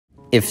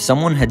If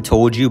someone had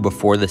told you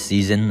before the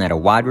season that a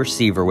wide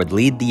receiver would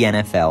lead the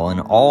NFL in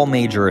all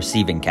major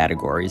receiving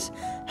categories,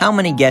 how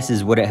many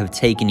guesses would it have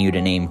taken you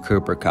to name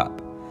Cooper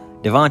Kupp?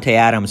 Devontae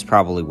Adams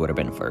probably would have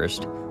been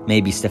first,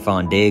 maybe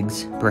Stephon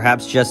Diggs,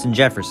 perhaps Justin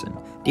Jefferson,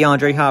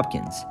 DeAndre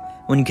Hopkins.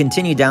 When you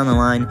continue down the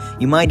line,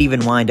 you might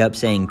even wind up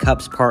saying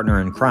Kupp's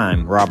partner in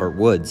crime, Robert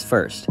Woods,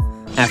 first.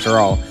 After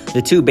all,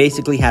 the two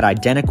basically had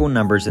identical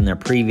numbers in their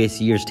previous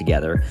years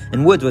together,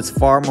 and Woods was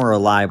far more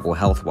reliable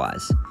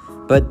health-wise.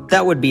 But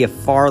that would be a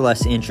far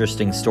less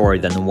interesting story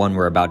than the one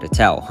we're about to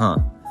tell, huh?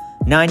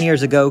 9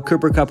 years ago,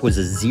 Cooper Kupp was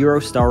a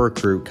zero-star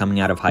recruit coming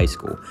out of high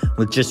school,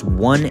 with just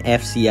one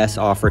FCS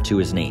offer to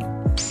his name.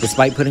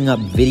 Despite putting up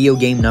video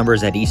game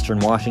numbers at Eastern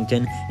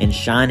Washington and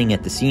shining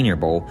at the Senior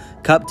Bowl,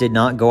 Kupp did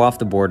not go off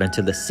the board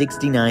until the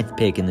 69th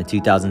pick in the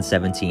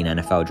 2017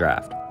 NFL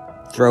Draft.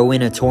 Throw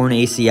in a torn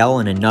ACL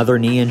and another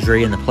knee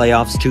injury in the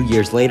playoffs 2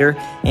 years later,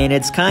 and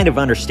it's kind of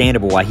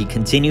understandable why he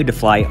continued to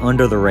fly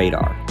under the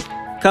radar.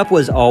 Kupp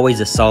was always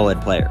a solid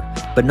player,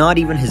 but not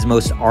even his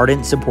most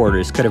ardent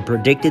supporters could have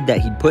predicted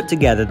that he'd put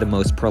together the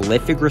most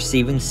prolific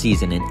receiving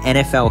season in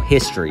NFL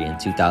history in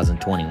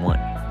 2021.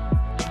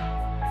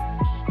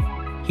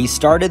 He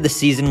started the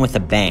season with a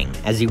bang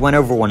as he went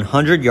over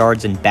 100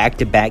 yards in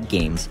back-to-back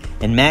games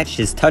and matched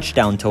his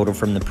touchdown total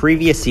from the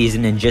previous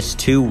season in just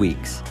 2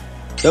 weeks.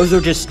 Those are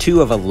just 2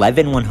 of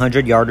 11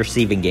 100-yard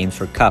receiving games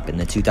for Kupp in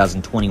the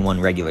 2021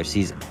 regular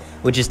season,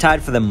 which is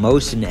tied for the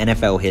most in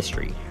NFL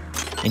history.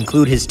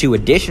 Include his 2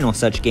 additional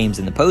such games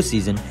in the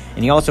postseason,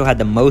 and he also had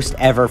the most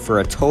ever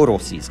for a total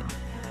season.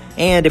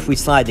 And if we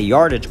slide the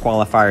yardage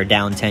qualifier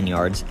down 10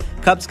 yards,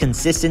 Kupp's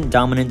consistent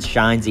dominance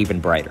shines even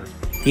brighter.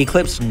 He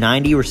eclipsed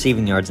 90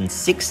 receiving yards in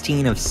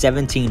 16 of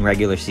 17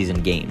 regular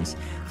season games,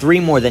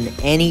 3 more than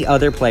any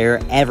other player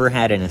ever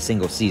had in a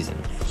single season,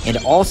 and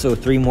also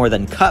 3 more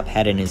than Kupp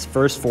had in his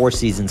first 4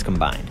 seasons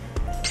combined.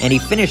 And he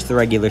finished the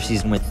regular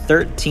season with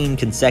 13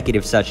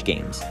 consecutive such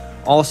games,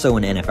 also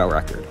an NFL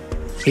record.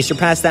 He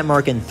surpassed that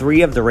mark in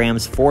 3 of the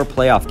Rams' 4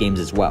 playoff games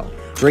as well,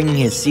 bringing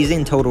his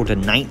season total to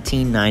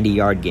 19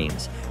 90-yard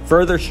games,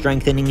 further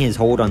strengthening his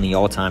hold on the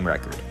all-time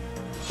record.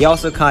 He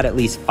also caught at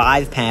least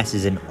 5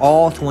 passes in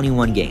all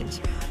 21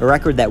 games, a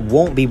record that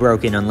won't be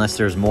broken unless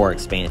there's more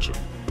expansion.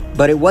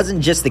 But it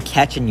wasn't just the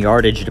catch and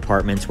yardage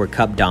departments where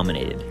Kupp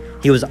dominated.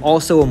 He was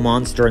also a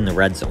monster in the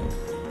red zone.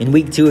 In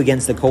Week 2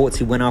 against the Colts,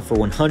 he went off for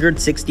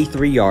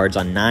 163 yards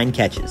on 9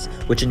 catches,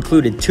 which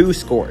included 2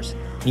 scores.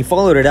 He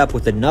followed it up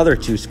with another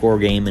 2-score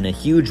game in a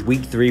huge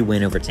Week 3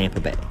 win over Tampa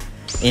Bay.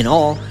 In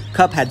all,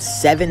 Kupp had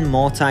 7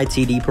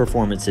 multi-TD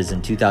performances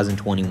in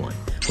 2021,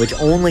 which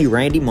only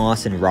Randy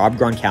Moss and Rob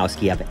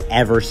Gronkowski have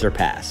ever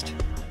surpassed.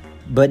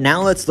 But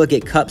now let's look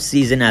at Kupp's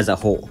season as a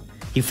whole.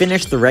 He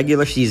finished the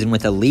regular season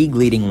with a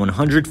league-leading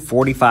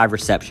 145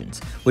 receptions,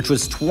 which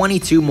was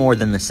 22 more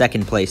than the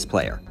second-place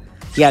player.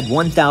 He had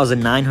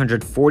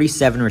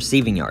 1,947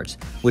 receiving yards,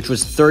 which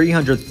was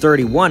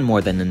 331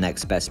 more than the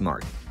next best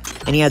mark.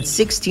 And he had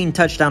 16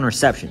 touchdown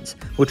receptions,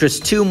 which was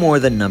 2 more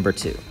than number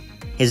 2.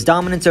 His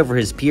dominance over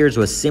his peers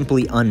was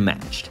simply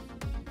unmatched.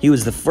 He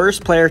was the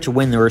first player to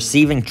win the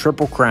receiving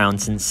Triple Crown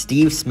since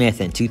Steve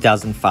Smith in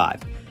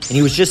 2005, and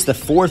he was just the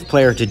 4th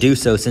player to do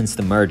so since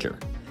the merger.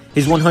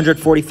 His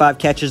 145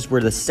 catches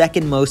were the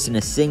second most in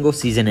a single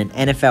season in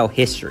NFL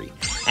history,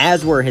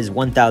 as were his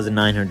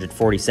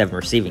 1,947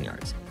 receiving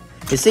yards.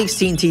 His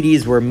 16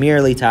 TDs were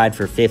merely tied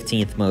for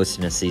 15th most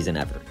in a season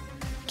ever.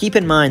 Keep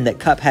in mind that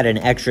Kupp had an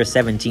extra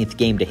 17th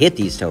game to hit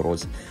these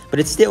totals, but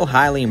it's still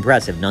highly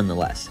impressive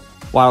nonetheless.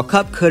 While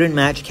Kupp couldn't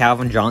match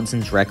Calvin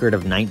Johnson's record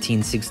of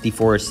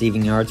 1964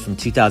 receiving yards from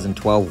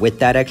 2012 with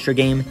that extra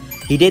game,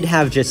 he did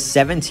have just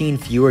 17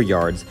 fewer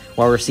yards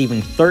while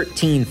receiving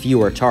 13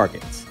 fewer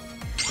targets.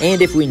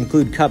 And if we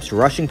include Kupp's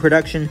rushing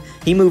production,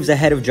 he moves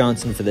ahead of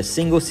Johnson for the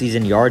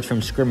single-season yards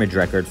from scrimmage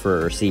record for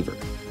a receiver.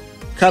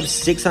 Kupp's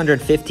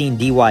 615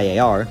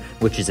 DYAR,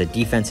 which is a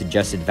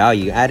defense-adjusted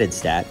value added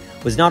stat,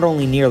 was not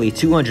only nearly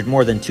 200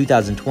 more than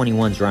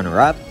 2021's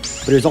runner-up,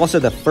 but it was also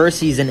the first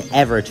season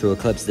ever to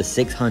eclipse the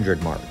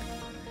 600 mark.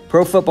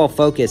 Pro Football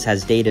Focus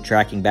has data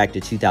tracking back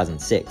to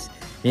 2006,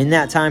 and in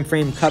that time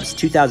frame, Kupp's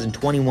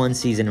 2021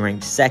 season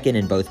ranked 2nd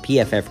in both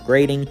PFF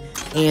grading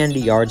and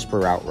yards per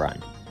route run.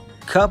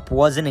 Kupp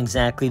wasn't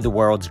exactly the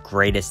world's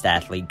greatest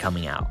athlete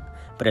coming out,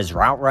 but his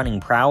route running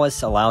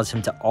prowess allows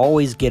him to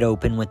always get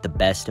open with the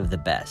best of the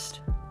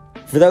best.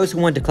 For those who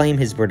want to claim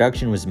his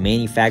production was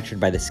manufactured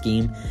by the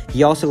scheme,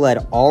 he also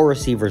led all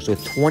receivers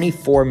with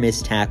 24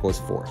 missed tackles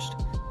forced.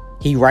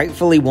 He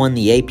rightfully won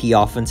the AP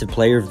Offensive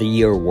Player of the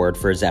Year award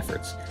for his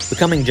efforts,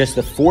 becoming just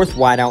the 4th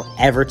wideout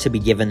ever to be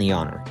given the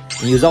honor,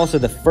 and he was also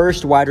the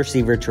first wide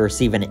receiver to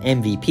receive an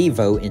MVP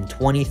vote in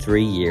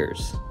 23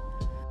 years.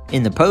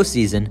 In the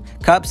postseason,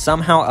 Kupp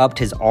somehow upped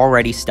his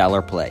already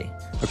stellar play.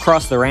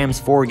 Across the Rams'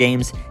 4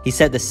 games, he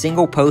set the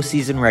single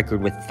postseason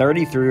record with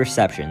 33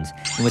 receptions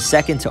and was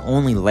second to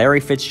only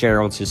Larry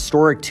Fitzgerald's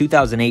historic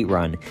 2008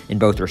 run in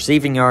both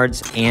receiving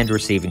yards and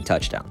receiving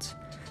touchdowns.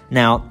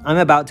 Now, I'm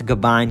about to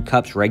combine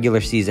Kupp's regular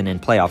season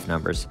and playoff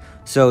numbers,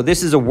 so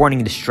this is a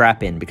warning to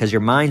strap in because your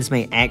minds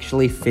may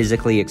actually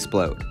physically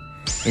explode.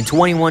 In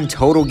 21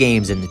 total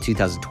games in the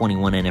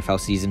 2021 NFL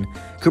season,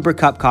 Cooper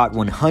Kupp caught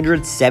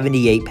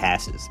 178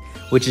 passes,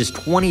 which is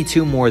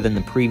 22 more than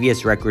the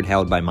previous record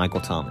held by Michael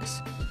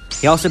Thomas.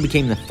 He also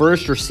became the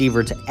first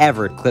receiver to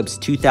ever eclipse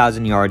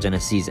 2,000 yards in a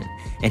season,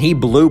 and he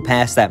blew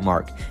past that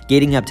mark,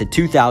 getting up to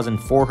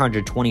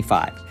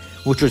 2,425,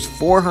 which was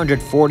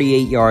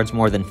 448 yards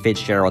more than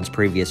Fitzgerald's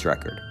previous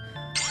record.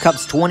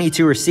 Kupp's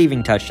 22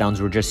 receiving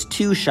touchdowns were just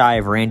 2 shy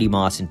of Randy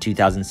Moss in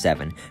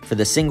 2007 for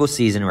the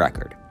single-season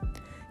record.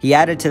 He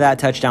added to that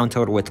touchdown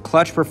total with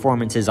clutch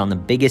performances on the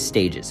biggest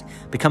stages,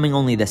 becoming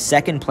only the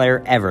second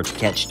player ever to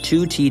catch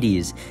 2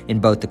 TDs in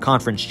both the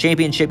conference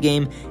championship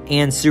game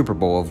and Super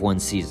Bowl of one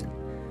season.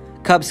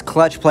 Kupp's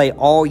clutch play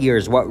all year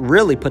is what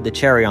really put the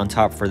cherry on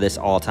top for this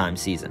all-time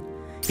season.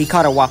 He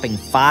caught a whopping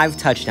 5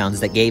 touchdowns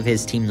that gave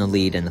his team the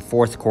lead in the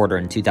fourth quarter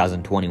in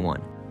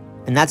 2021.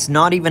 And that's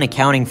not even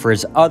accounting for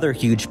his other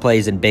huge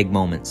plays and big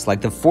moments,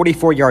 like the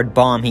 44-yard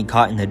bomb he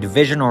caught in the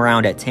divisional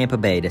round at Tampa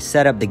Bay to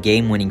set up the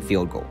game-winning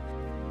field goal,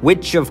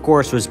 which of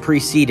course was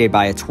preceded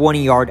by a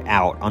 20-yard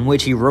out on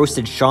which he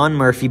roasted Sean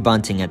Murphy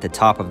bunting at the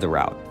top of the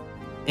route.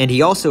 And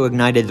he also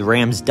ignited the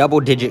Rams'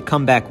 double-digit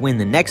comeback win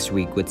the next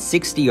week with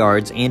 60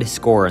 yards and a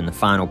score in the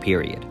final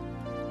period.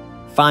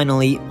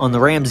 Finally, on the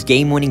Rams'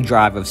 game-winning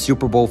drive of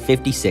Super Bowl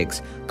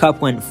 56,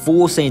 Kupp went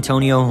full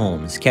Santonio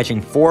Holmes,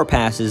 catching 4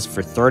 passes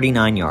for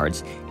 39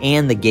 yards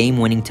and the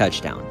game-winning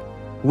touchdown,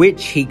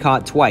 which he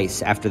caught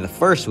twice after the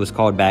first was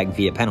called back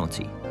via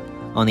penalty.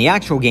 On the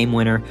actual game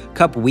winner,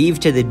 Kupp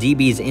weaved to the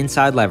DB's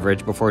inside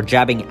leverage before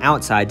jabbing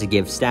outside to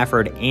give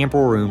Stafford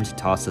ample room to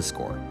toss the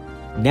score.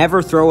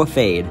 Never throw a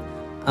fade,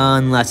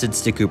 unless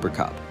it's to Cooper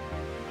Kupp.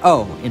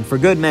 Oh, and for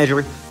good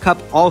measure,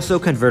 Kupp also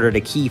converted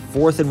a key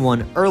 4th and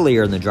 1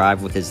 earlier in the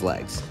drive with his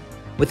legs.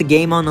 With the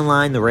game on the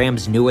line, the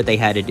Rams knew what they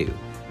had to do.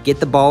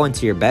 Get the ball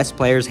into your best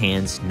player's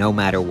hands no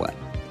matter what.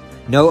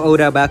 No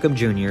Odell Beckham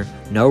Jr.,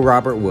 no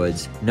Robert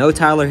Woods, no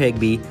Tyler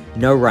Higbee,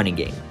 no running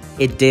game.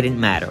 It didn't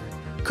matter.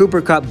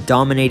 Cooper Kupp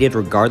dominated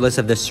regardless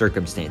of the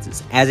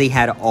circumstances, as he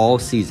had all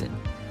season.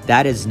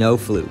 That is no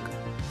fluke.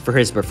 For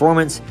his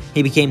performance,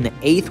 he became the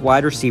 8th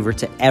wide receiver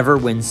to ever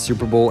win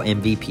Super Bowl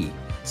MVP,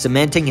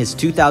 cementing his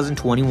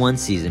 2021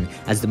 season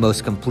as the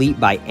most complete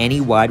by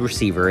any wide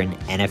receiver in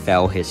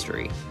NFL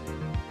history.